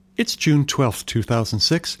It's June 12th,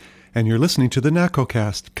 2006, and you're listening to the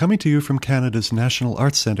NACOcast, coming to you from Canada's National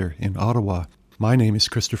Arts Centre in Ottawa. My name is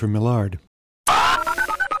Christopher Millard.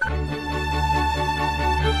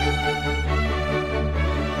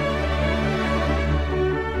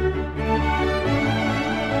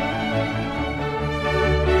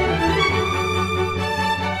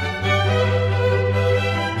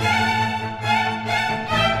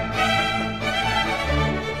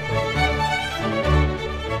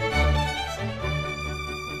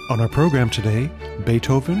 On our program today,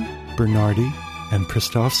 Beethoven, Bernardi, and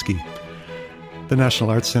Pristofsky. The National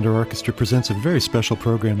Arts Centre Orchestra presents a very special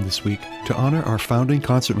program this week to honor our founding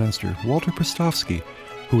concertmaster, Walter Pristofsky,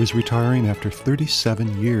 who is retiring after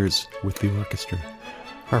 37 years with the orchestra.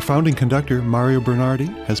 Our founding conductor, Mario Bernardi,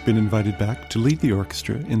 has been invited back to lead the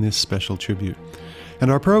orchestra in this special tribute.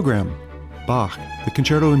 And our program, Bach, the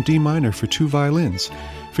Concerto in D minor for 2 violins,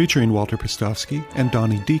 featuring Walter Pristofsky and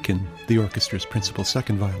Donnie Deacon, the orchestra's principal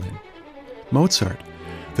second violin. Mozart,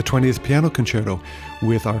 the 20th Piano Concerto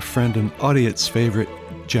with our friend and audience favorite,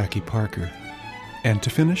 Jackie Parker. And to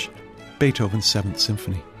finish, Beethoven's 7th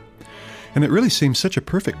Symphony. And it really seems such a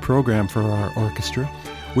perfect program for our orchestra,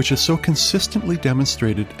 which has so consistently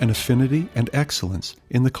demonstrated an affinity and excellence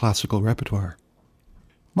in the classical repertoire.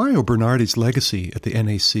 Mario Bernardi's legacy at the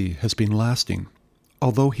NAC has been lasting.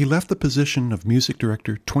 Although he left the position of music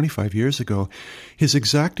director 25 years ago, his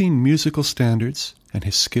exacting musical standards and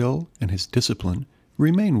his skill and his discipline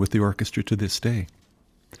remain with the orchestra to this day.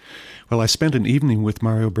 Well, I spent an evening with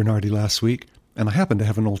Mario Bernardi last week, and I happened to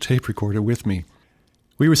have an old tape recorder with me.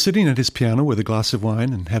 We were sitting at his piano with a glass of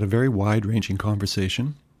wine and had a very wide-ranging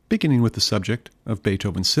conversation, beginning with the subject of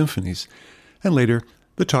Beethoven's symphonies, and later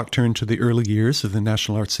the talk turned to the early years of the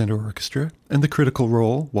National Arts Centre Orchestra and the critical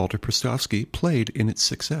role Walter Pristofsky played in its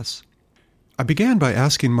success. I began by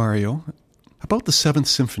asking Mario about the 7th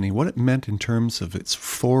Symphony, what it meant in terms of its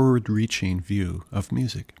forward-reaching view of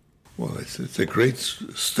music. Well, it's a great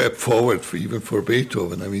step forward even for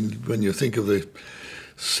Beethoven. I mean, when you think of the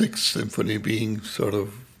 6th Symphony being sort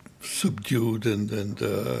of subdued and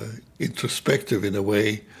introspective in a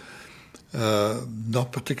way,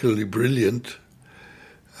 not particularly brilliant,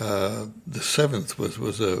 the 7th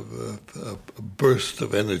was a burst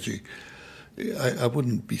of energy. I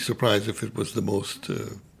wouldn't be surprised if it was the most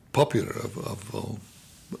popular of all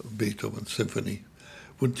Beethoven's symphony.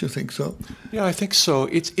 Wouldn't you think so? Yeah, I think so.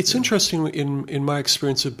 It's interesting in my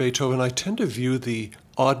experience of Beethoven. I tend to view the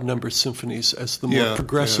odd number symphonies as the more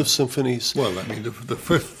progressive symphonies. Well, I mean, the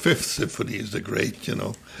fifth symphony is the great,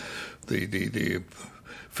 the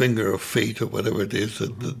Finger of Fate or whatever it is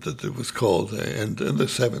that it was called, and the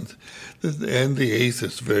 7th. And the 8th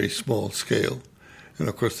is very small scale. And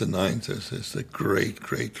of course the 9th is a great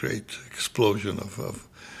explosion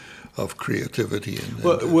of creativity.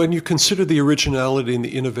 When you consider the originality and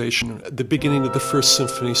the innovation, the beginning of the 1st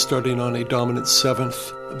Symphony starting on a dominant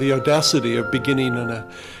 7th, the audacity of beginning in a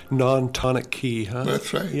non-tonic key, huh?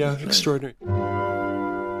 That's right. Yeah, that's extraordinary. Right.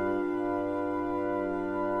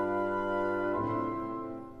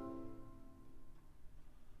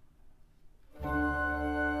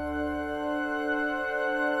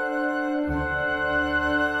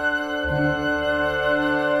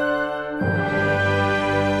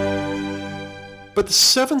 But the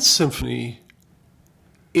 7th Symphony,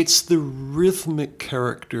 it's the rhythmic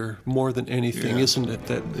character more than anything, isn't it,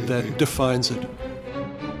 that defines it?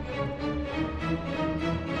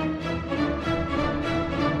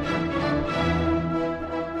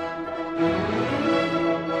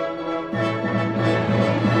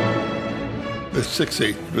 The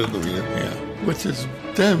 6/8 rhythm, which is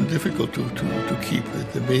damn difficult to keep.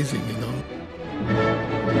 It's amazing,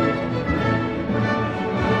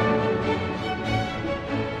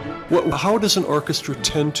 How does an orchestra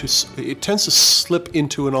tend to slip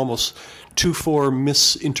into an almost 2/4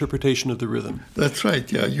 misinterpretation of the rhythm? That's right.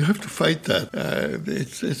 Yeah, you have to fight that.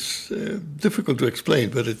 It's difficult to explain,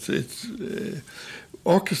 but it's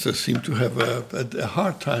orchestras seem to have a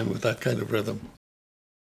hard time with that kind of rhythm.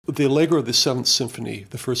 The Allegro of the 7th Symphony,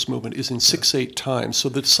 the first movement, is in 6/8 times, so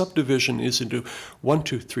the subdivision is into 1,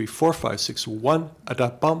 2, 3, 4, 5, 6, 1, da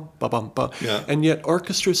bum, ba bum ba. Yeah. And yet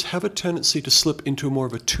orchestras have a tendency to slip into more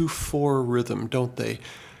of a 2/4 rhythm, don't they?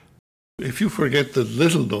 If you forget the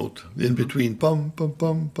little note in between, bum bum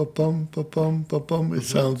bum ba bum ba bum ba bum, it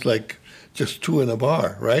sounds like just 2 in a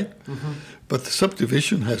bar, right? Mm-hmm. But the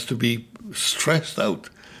subdivision has to be stressed out.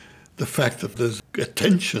 The fact that there's a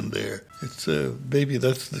tension there, it's maybe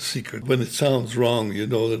that's the secret. When it sounds wrong, you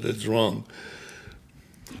know that it's wrong.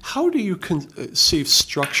 How do you conceive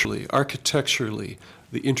structurally, architecturally,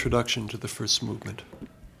 the introduction to the first movement?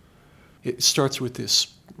 It starts with this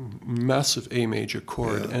massive A major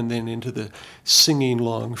chord, Yeah. and then into the singing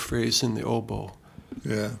long phrase in the oboe.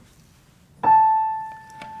 Yeah.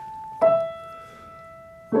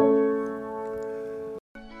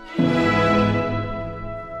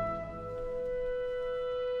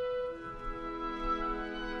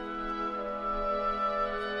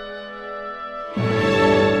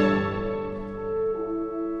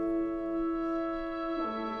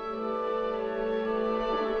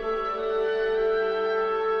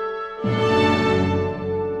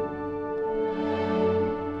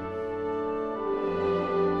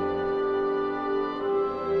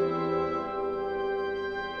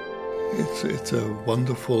 It's a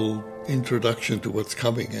wonderful introduction to what's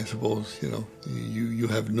coming, I suppose. You know, you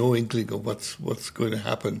have no inkling of what's going to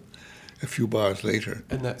happen a few bars later.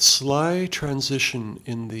 And that sly transition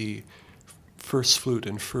in the first flute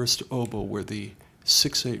and first oboe, where the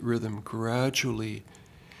 6/8 rhythm gradually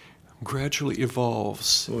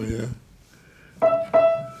evolves. Oh yeah.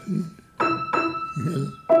 Yeah.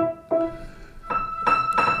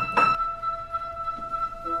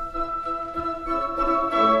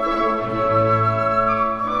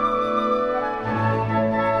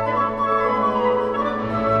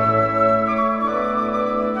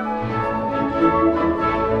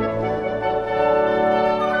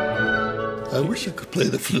 I wish I could play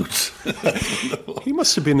the flutes. He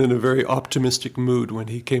must have been in a very optimistic mood when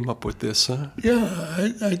he came up with this, huh?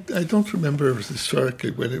 Yeah, I don't remember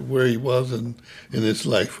historically where he was in his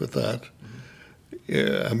life with that.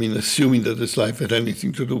 Yeah, I mean, assuming that his life had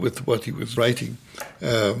anything to do with what he was writing.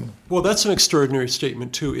 Well, that's an extraordinary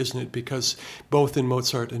statement too, isn't it? Because both in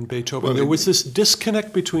Mozart and Beethoven, there was this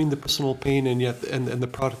disconnect between the personal pain and the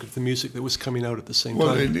product of the music that was coming out at the same time.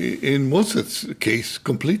 Well, in Mozart's case,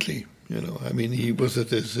 completely. You know, I mean, he was at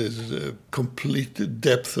his complete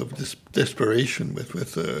depth of desperation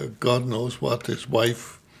with God knows what, his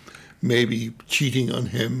wife maybe cheating on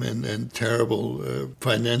him and terrible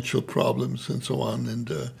financial problems and so on,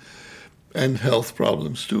 and health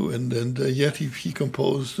problems too. And yet he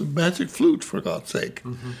composed a magic flute, for God's sake.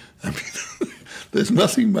 Mm-hmm. I mean, there's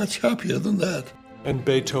nothing much happier than that. And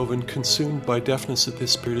Beethoven, consumed by deafness at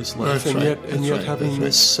this period of his life, That's and yet right. having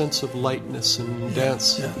this sense of lightness and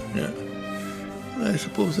dance. Yeah. I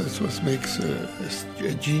suppose that's what makes a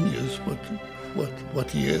genius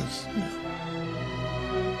what he is. Yeah.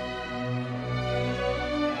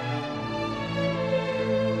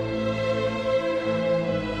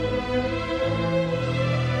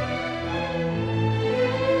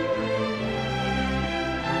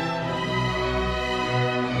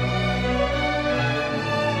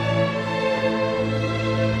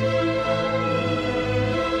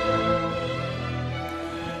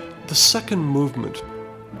 The second movement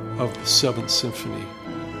of the Seventh Symphony,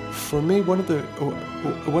 for me, one of the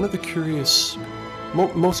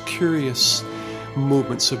most curious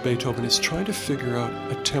movements of Beethoven is trying to figure out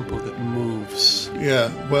a tempo that moves. Yeah,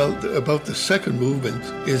 well, about the second movement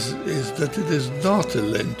is that it is not a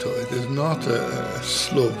lento, it is not a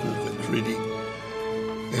slow movement, really.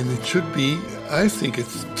 And it should be, I think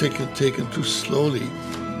it's taken too slowly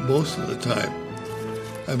most of the time.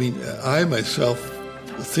 I mean, I myself,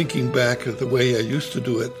 thinking back at the way I used to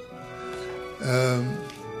do it,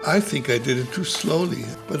 I think I did it too slowly.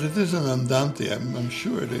 But it is an andante, I'm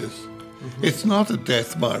sure it is. Mm-hmm. It's not a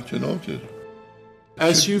death march, you know.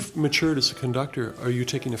 As you've matured as a conductor, are you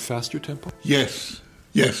taking a faster tempo? Yes,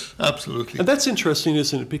 absolutely. And that's interesting,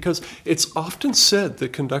 isn't it? Because it's often said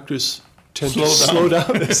that conductors tend to slow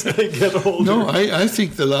down as they get older. No, I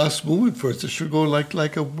think the last movement for it should go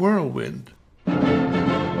like a whirlwind.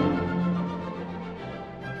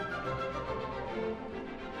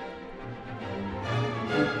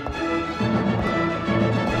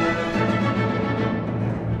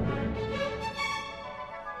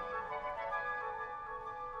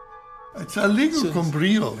 It's allegro con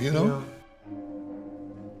brio, you know.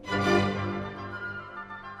 Yeah.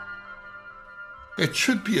 It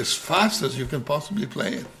should be as fast as you can possibly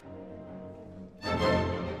play it.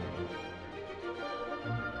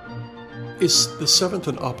 Is the Seventh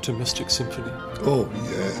an optimistic symphony? Oh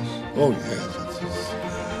yes,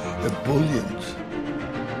 it's ebullient.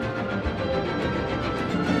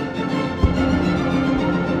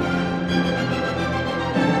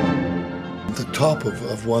 Top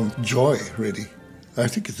of one joy, really. I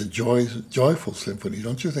think it's a joyful symphony,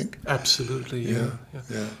 don't you think? Absolutely, yeah.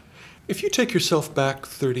 Yeah. If you take yourself back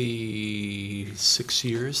 36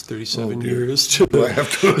 years, 37 years to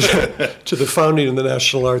the founding of the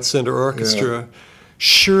National Arts Center Orchestra,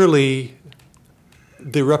 surely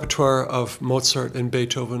the repertoire of Mozart and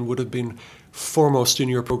Beethoven would have been foremost in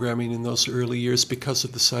your programming in those early years because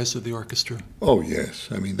of the size of the orchestra? Oh yes,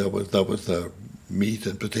 I mean that was the meat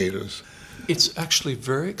and potatoes. It's actually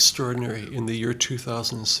very extraordinary in the year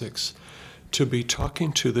 2006 to be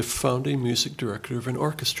talking to the founding music director of an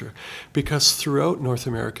orchestra, because throughout North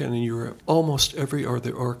America and in Europe, almost every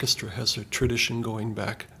other orchestra has a tradition going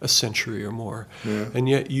back a century or more. Yeah. And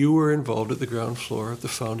yet you were involved at the ground floor of the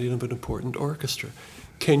founding of an important orchestra.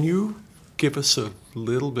 Can you give us a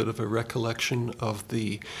little bit of a recollection of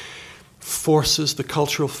the forces, the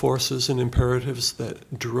cultural forces and imperatives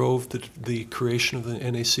that drove the creation of the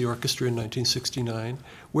NAC Orchestra in 1969?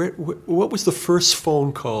 What was the first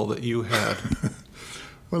phone call that you had?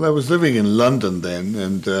 Well, I was living in London then,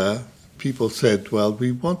 and people said, well,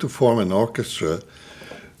 we want to form an orchestra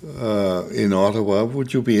in Ottawa.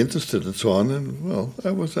 Would you be interested, and so on? And, well,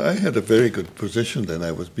 I had a very good position then.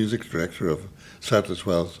 I was music director of Sadler's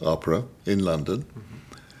Wells Opera in London. Mm-hmm.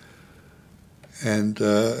 And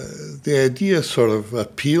the idea sort of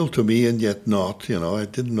appealed to me, and yet not. I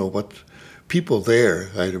didn't know what people there.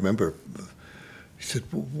 I remember he said,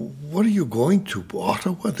 "What are you going to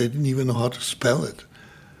Ottawa?" They didn't even know how to spell it.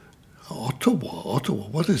 Ottawa.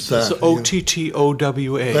 What is that? So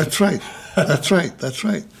Ottowa. That's right. That's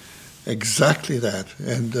right. Exactly that.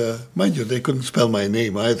 And mind you, they couldn't spell my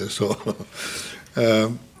name either. So.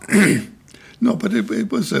 No, but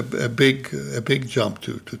it was a big jump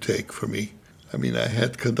to take for me. I mean, I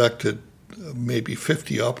had conducted maybe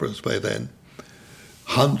 50 operas by then,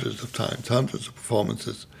 hundreds of times, hundreds of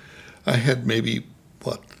performances. I had maybe,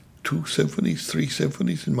 3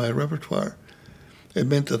 symphonies in my repertoire. It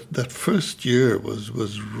meant that first year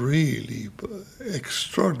was really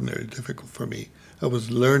extraordinarily difficult for me. I was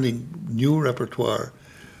learning new repertoire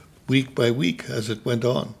week by week as it went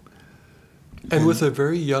on. And with a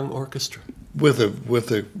very young orchestra. With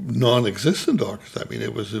a non-existent orchestra. I mean,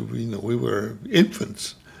 it was we were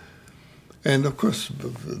infants, and of course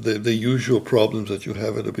the usual problems that you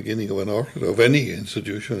have at the beginning of an orchestra, of any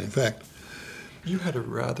institution, in fact. You had a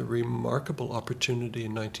rather remarkable opportunity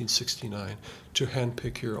in 1969 to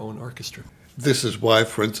handpick your own orchestra. This is why,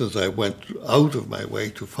 for instance, I went out of my way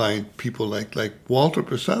to find people like Walter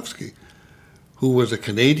Prasovsky, who was a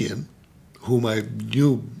Canadian, whom I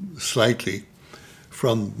knew slightly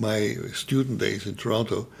from my student days in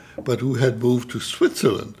Toronto, but who had moved to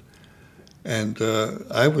Switzerland. And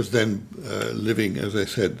I was then living, as I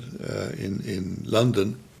said, in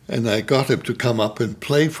London, and I got him to come up and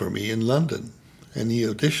play for me in London. And he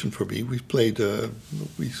auditioned for me. We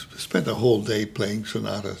spent a whole day playing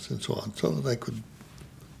sonatas and so on, so that I could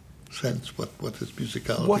sense what his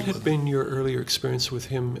musicality was. What had been your earlier experience with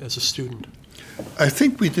him as a student? I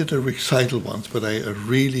think we did a recital once, but I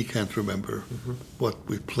really can't remember what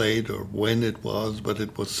we played or when it was, but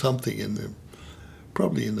it was something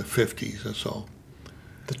probably in the 50s or so.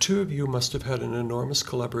 The two of you must have had an enormous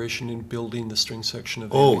collaboration in building the string section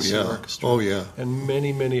of the NAC Orchestra. Oh, yeah. And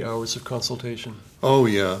many, many hours of consultation. Oh,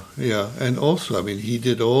 yeah. And also, I mean, he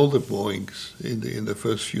did all the bowings in the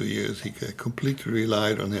first few years. He completely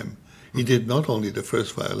relied on him. He did not only the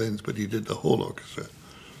first violins, but he did the whole orchestra.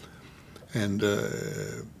 And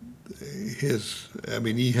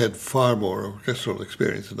he had far more orchestral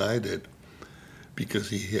experience than I did, because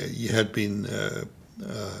he had been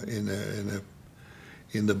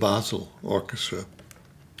in the Basel Orchestra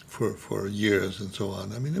for years and so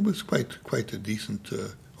on. I mean, it was quite a decent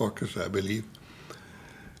orchestra, I believe,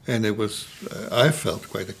 and it was I felt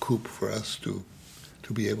quite a coup for us to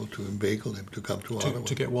be able to inveigle him to come to Ottawa,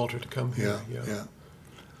 to get Walter to come here. Yeah.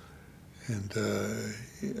 And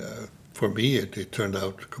for me, it turned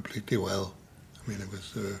out completely well. I mean, it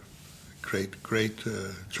was a great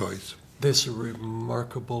choice. There's a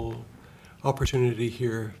remarkable opportunity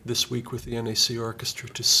here this week with the NAC Orchestra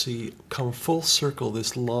to see come full circle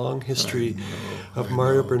this long history of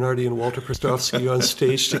Mario Bernardi and Walter Prasovsky on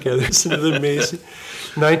stage together. Isn't it amazing?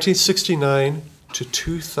 1969 to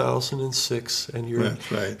 2006, and you're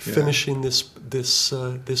finishing this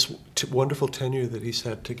wonderful tenure that he's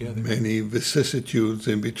had together. Many vicissitudes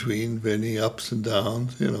in between, many ups and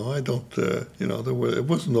downs. It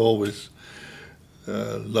wasn't always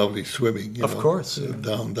lovely swimming. Of course,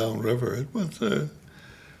 down river. It was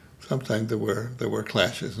sometimes there were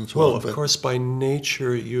clashes and so on. Well, of course, by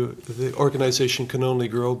nature, the organization can only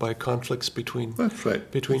grow by conflicts between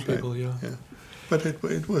people. Yeah. But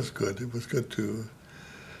it was good. It was good to.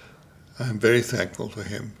 I'm very thankful to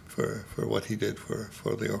him for what he did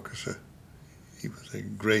for the orchestra. He was a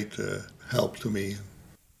great help to me.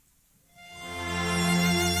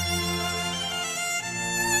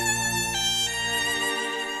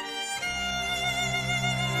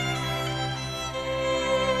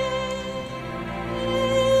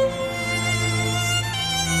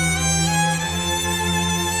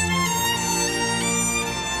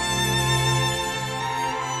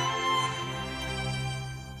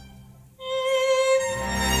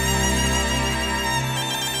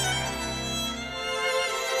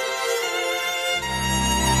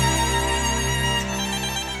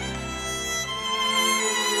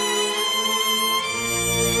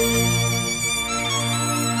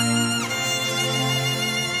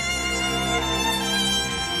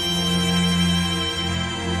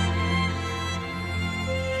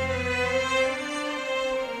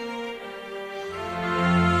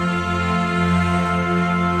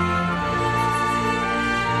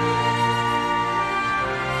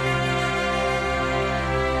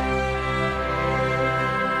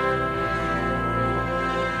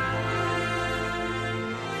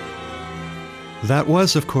 That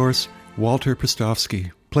was, of course, Walter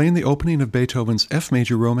Prostowski playing the opening of Beethoven's F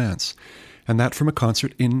major Romance, and that from a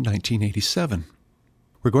concert in 1987.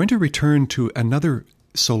 We're going to return to another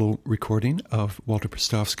solo recording of Walter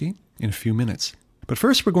Prostowski in a few minutes. But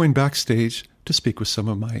first, we're going backstage to speak with some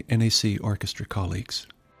of my NAC orchestra colleagues.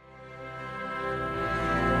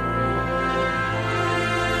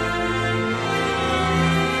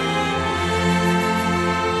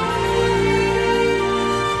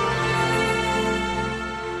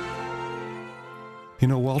 You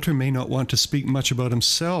know, Walter may not want to speak much about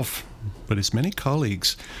himself, but his many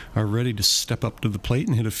colleagues are ready to step up to the plate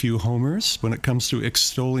and hit a few homers when it comes to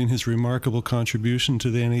extolling his remarkable contribution to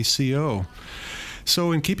the NACO.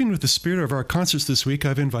 So in keeping with the spirit of our concerts this week,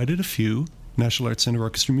 I've invited a few National Arts Centre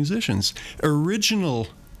Orchestra musicians, original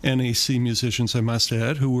NAC musicians, I must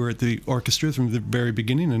add, who were at the orchestra from the very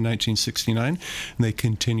beginning in 1969, and they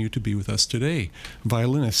continue to be with us today.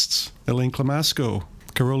 Violinists Elaine Clamasco,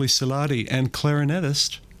 Karoli Silati, and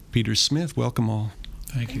clarinetist Peter Smith. Welcome all.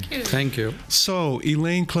 Thank you. Thank you. So,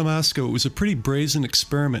 Elaine Clamasco, it was a pretty brazen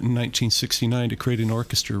experiment in 1969 to create an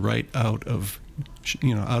orchestra right out of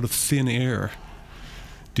thin air.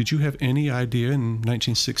 Did you have any idea in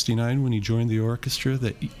 1969 when you joined the orchestra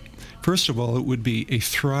that, first of all, it would be a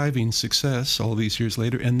thriving success all these years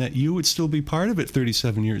later, and that you would still be part of it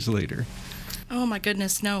 37 years later? Oh, my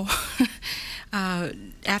goodness, no.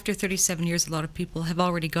 After 37 years, a lot of people have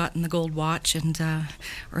already gotten the gold watch and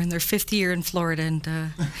are in their 5th year in Florida.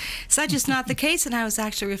 And such is not the case. And I was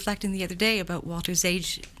actually reflecting the other day about Walter's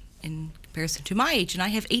age in comparison to my age. And I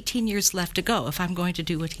have 18 years left to go if I'm going to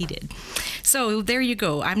do what he did. So there you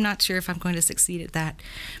go. I'm not sure if I'm going to succeed at that.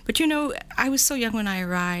 But, you know, I was so young when I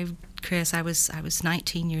arrived, Chris. I was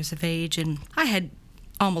 19 years of age, and I had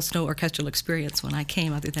almost no orchestral experience when I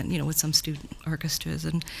came, other than, you know, with some student orchestras.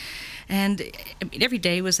 And I mean, every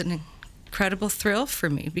day was an incredible thrill for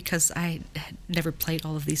me because I had never played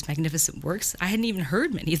all of these magnificent works. I hadn't even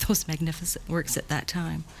heard many of those magnificent works at that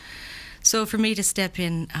time. So for me to step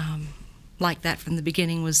in like that from the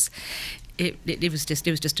beginning was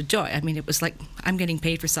just a joy. I mean, it was like I'm getting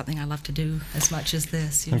paid for something I love to do as much as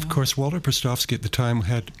this. You know? Of course, Walter Prostowski at the time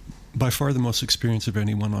had by far the most experience of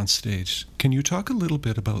anyone on stage. Can you talk a little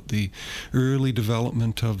bit about the early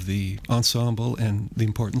development of the ensemble and the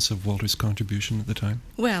importance of Walter's contribution at the time?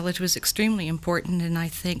 Well, it was extremely important, and I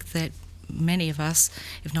think that many of us,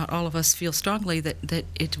 if not all of us, feel strongly that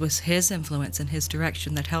it was his influence and his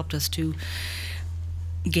direction that helped us to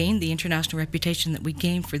gain the international reputation that we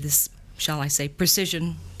gained for this, shall I say,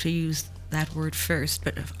 precision, to use that word first,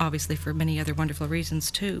 but obviously for many other wonderful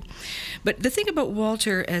reasons too. But the thing about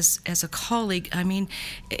Walter as a colleague, I mean,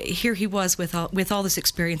 here he was with all this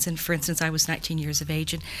experience, and for instance, I was 19 years of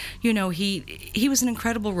age, and you know, he was an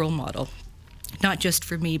incredible role model, not just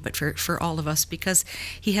for me, but for all of us, because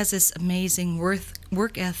he has this amazing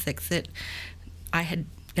work ethic that I had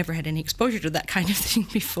never had any exposure to that kind of thing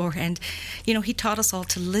before. And, you know, he taught us all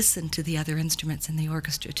to listen to the other instruments in the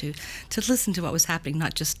orchestra, to listen to what was happening,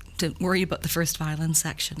 not just to worry about the first violin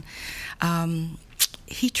section.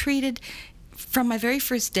 He treated, from my very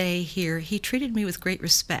first day here, he treated me with great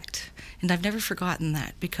respect. And I've never forgotten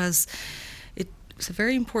that, because it was a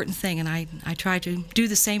very important thing, and I try to do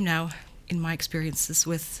the same now in my experiences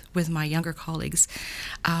with my younger colleagues.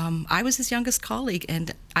 I was his youngest colleague,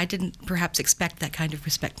 and I didn't perhaps expect that kind of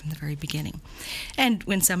respect from the very beginning. And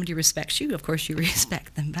when somebody respects you, of course you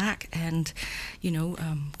respect them back, and you know,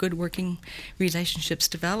 good working relationships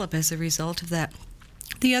develop as a result of that.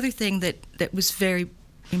 The other thing that was very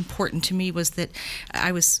important to me was that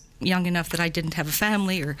I was young enough that I didn't have a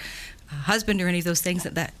family or a husband or any of those things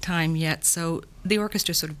at that time yet, so the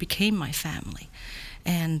orchestra sort of became my family.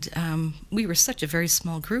 And we were such a very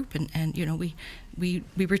small group, and you know, we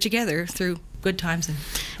were together through good times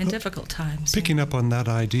and difficult times. Picking up on that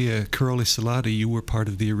idea, Karoli Silati, you were part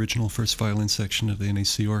of the original first violin section of the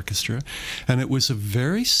NAC Orchestra, and it was a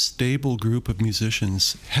very stable group of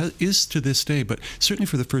musicians, is to this day, but certainly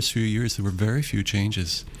for the first few years there were very few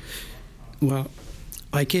changes. Well,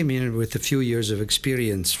 I came in with a few years of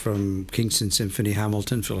experience from Kingston Symphony,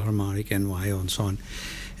 Hamilton Philharmonic, NYO, and so on.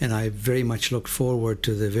 And I very much looked forward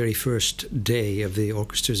to the very first day of the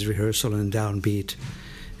orchestra's rehearsal and downbeat.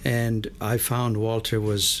 And I found Walter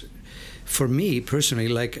was, for me personally,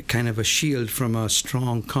 like kind of a shield from a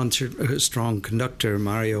strong conductor,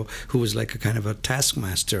 Mario, who was like a kind of a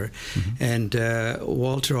taskmaster. Mm-hmm. And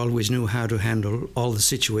Walter always knew how to handle all the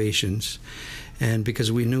situations. and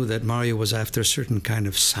because we knew that Mario was after a certain kind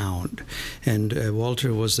of sound, and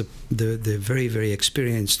Walter was the very, very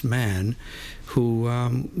experienced man who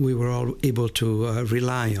we were all able to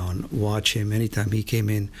rely on, watch him anytime he came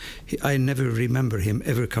in. I never remember him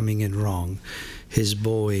ever coming in wrong. His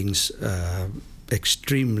bowings,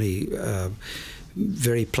 extremely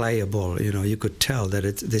very playable. You could tell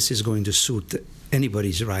that this is going to suit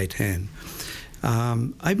anybody's right hand.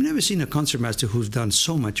 I've never seen a concertmaster who's done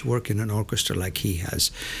so much work in an orchestra like he has.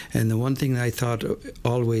 And the one thing that I thought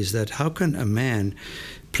always, that how can a man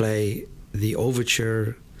play the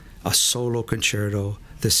overture, a solo concerto,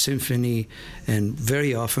 the symphony, and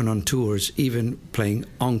very often on tours, even playing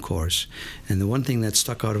encores. And the one thing that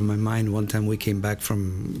stuck out of my mind, one time we came back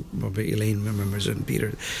from, Elaine remembers, and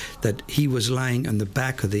Peter, that he was lying on the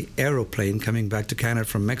back of the aeroplane coming back to Canada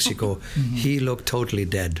from Mexico. Mm-hmm. He looked totally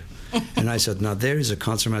dead. And I said, now there is a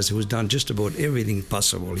concertmaster who's done just about everything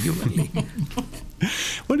possible humanly.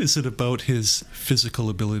 What is it about his physical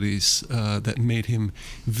abilities that made him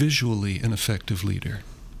visually an effective leader?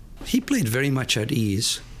 He played very much at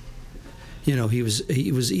ease. He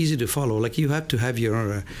was easy to follow. Like, you have to have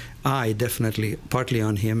your eye definitely partly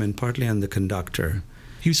on him and partly on the conductor.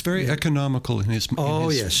 He was very economical in his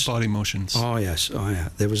yes. body motions. Oh, yes. Oh, yeah.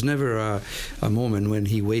 There was never a moment when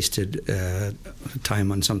he wasted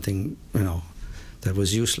time on something, that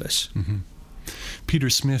was useless. Mm-hmm.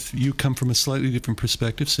 Peter Smith, you come from a slightly different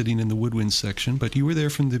perspective, sitting in the woodwind section, but you were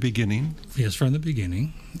there from the beginning. Yes, from the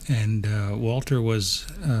beginning. And Walter was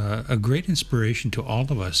a great inspiration to all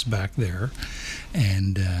of us back there.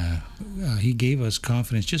 And he gave us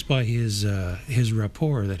confidence just by his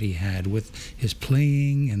rapport that he had with his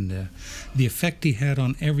playing and the effect he had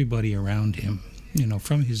on everybody around him,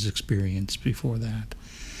 from his experience before that.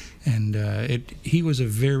 And he was a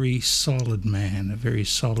very solid man, a very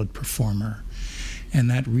solid performer. And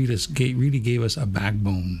that really gave us a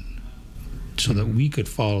backbone so that we could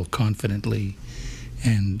fall confidently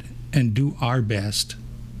and do our best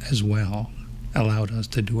as well, allowed us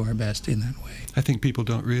to do our best in that way. I think people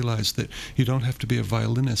don't realize that you don't have to be a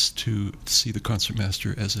violinist to see the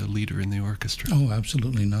concertmaster as a leader in the orchestra. Oh,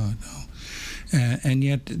 absolutely not, no. And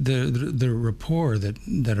yet the rapport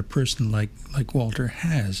that a person like Walter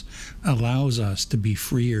has allows us to be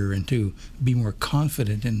freer and to be more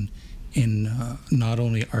confident in not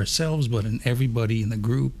only ourselves but in everybody in the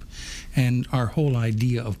group, and our whole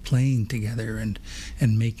idea of playing together and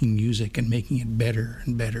making music and making it better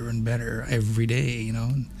and better and better every day,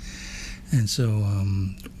 And so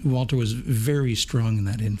Walter was very strong in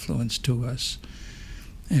that influence to us.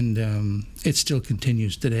 And it still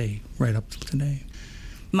continues today, right up to today.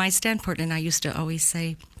 My standpoint, and I used to always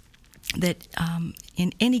say that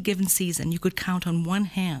in any given season, you could count on one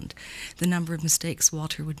hand the number of mistakes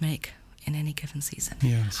Walter would make in any given season.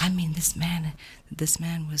 Yes. I mean, this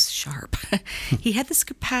man was sharp. He had this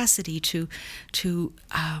capacity to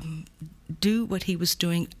do what he was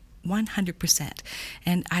doing 100%.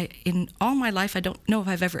 And in all my life, I don't know if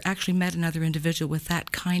I've ever actually met another individual with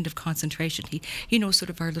that kind of concentration. He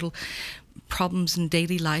sort of our little problems in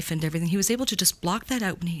daily life and everything. He was able to just block that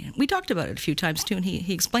out. We talked about it a few times too, and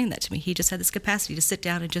he explained that to me. He just had this capacity to sit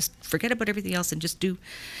down and just forget about everything else and just do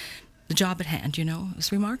the job at hand, It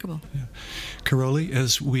was remarkable. Yeah. Karoli,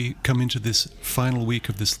 as we come into this final week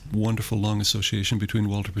of this wonderful long association between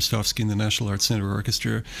Walter Prostowski and the National Arts Centre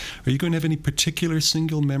Orchestra, are you going to have any particular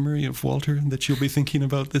single memory of Walter that you'll be thinking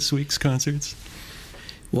about this week's concerts?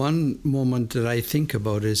 One moment that I think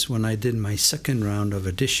about is when I did my second round of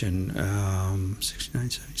audition, 69,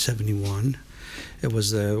 71. It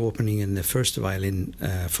was the opening in the first violin,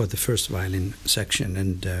 for the first violin section,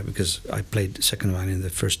 and because I played second violin the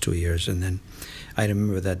first 2 years, and then I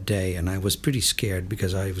remember that day, and I was pretty scared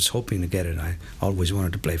because I was hoping to get it. I always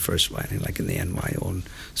wanted to play first violin, like in the NYO and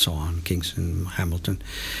so on, Kingston, Hamilton.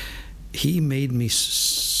 He made me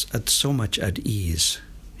so much at ease,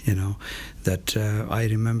 that I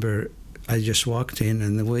remember I just walked in,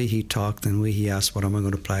 and the way he talked and the way he asked what am I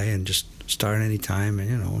going to play, and just start any time,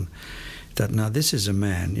 and that now this is a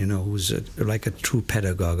man, who's like a true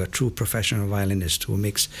pedagogue, a true professional violinist who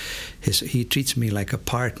makes he treats me like a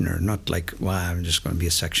partner, not like, I'm just going to be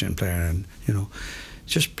a section player, and,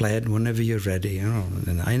 just play it whenever you're ready,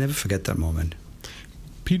 and I never forget that moment.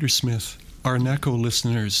 Peter Smith, our NACO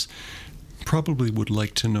listeners probably would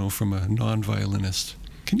like to know from a non-violinist,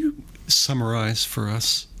 can you summarize for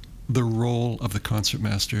us the role of the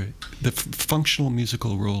concertmaster, the functional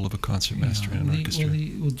musical role of a concertmaster in an orchestra?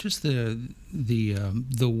 Just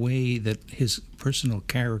the way that his personal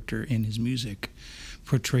character and his music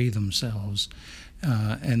portray themselves,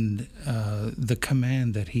 and the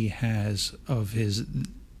command that he has of his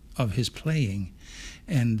his playing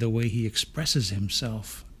and the way he expresses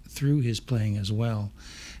himself through his playing as well.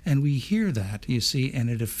 And we hear that, you see, and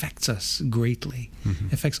it affects us greatly. Mm-hmm.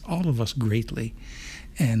 It affects all of us greatly.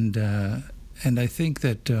 And I think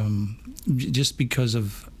that just because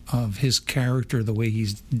of his character, the way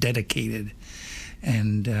he's dedicated,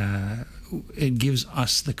 and it gives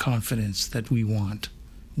us the confidence that we want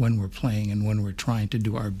when we're playing and when we're trying to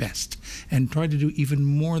do our best and try to do even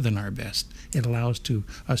more than our best. It allows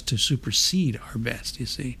us to supersede our best, you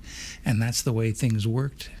see. And that's the way things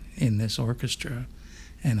worked in this orchestra.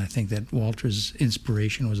 And I think that Walter's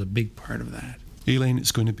inspiration was a big part of that. Elaine,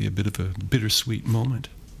 it's going to be a bit of a bittersweet moment,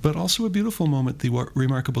 but also a beautiful moment, the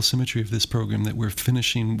remarkable symmetry of this program, that we're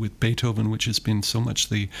finishing with Beethoven, which has been so much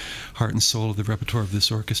the heart and soul of the repertoire of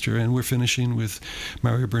this orchestra, and we're finishing with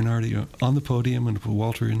Mario Bernardi on the podium and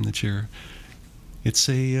Walter in the chair. It's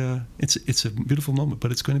a beautiful moment,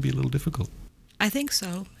 but it's going to be a little difficult. I think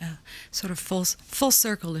so. Sort of full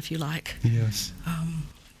circle, if you like. Yes.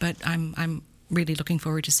 But I'm really looking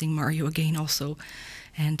forward to seeing Mario again also,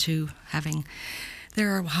 and to having...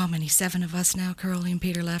 There are, how many, 7 of us now, Curly and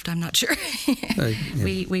Peter left? I'm not sure. Yeah.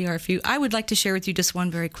 We are a few. I would like to share with you just one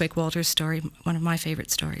very quick Walter story, one of my favorite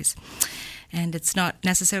stories. And it's not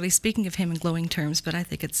necessarily speaking of him in glowing terms, but I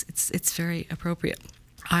think it's very appropriate.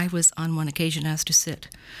 I was on one occasion asked to sit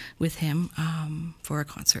with him for a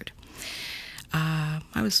concert. I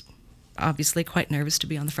was obviously quite nervous to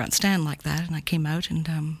be on the front stand like that, and I came out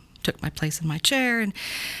and took my place in my chair, and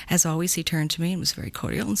as always he turned to me and was very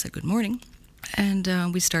cordial and said good morning.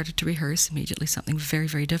 And we started to rehearse immediately, something very,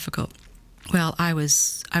 very difficult. Well, I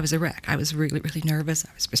was a wreck. I was really, really nervous.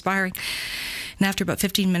 I was perspiring. And after about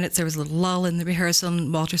 15 minutes, there was a little lull in the rehearsal,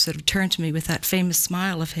 and Walter sort of turned to me with that famous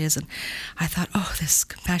smile of his, and I thought, oh, this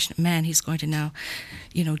compassionate man, he's going to now,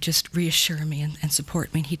 just reassure me and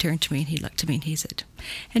support me. And he turned to me, and he looked at me, and he said,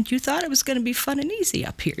 "And you thought it was going to be fun and easy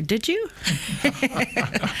up here, did you?"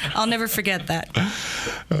 I'll never forget that.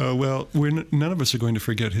 Well, none of us are going to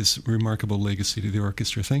forget his remarkable legacy to the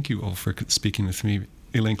orchestra. Thank you all for speaking with me.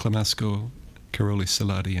 Elaine Clamasco, Karoli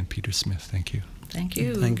Salati, and Peter Smith. Thank you. Thank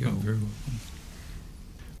you. Thank you. Very welcome.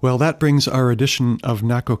 Well, that brings our edition of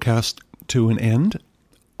NACOcast to an end,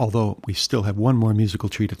 although we still have one more musical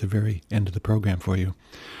treat at the very end of the program for you.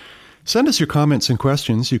 Send us your comments and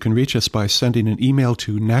questions. You can reach us by sending an email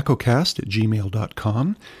to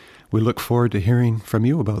nacocast@gmail.com. We look forward to hearing from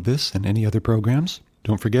you about this and any other programs.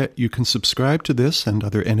 Don't forget, you can subscribe to this and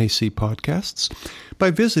other NAC podcasts by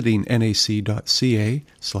visiting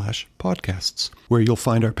nac.ca/podcasts, where you'll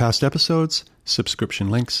find our past episodes, subscription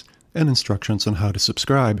links, and instructions on how to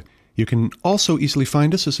subscribe. You can also easily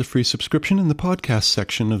find us as a free subscription in the podcast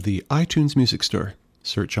section of the iTunes Music Store.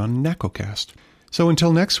 Search on NACOcast. So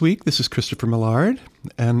until next week, this is Christopher Millard,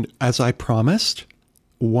 and as I promised,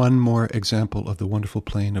 one more example of the wonderful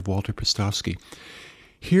playing of Walter Prostowski.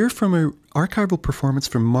 Here from an archival performance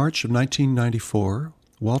from March of 1994,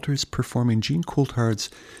 Walter is performing Jean Coulthard's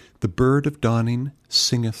 "The Bird of Dawning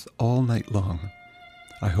Singeth All Night Long."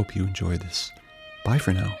 I hope you enjoy this. Bye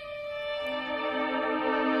for now.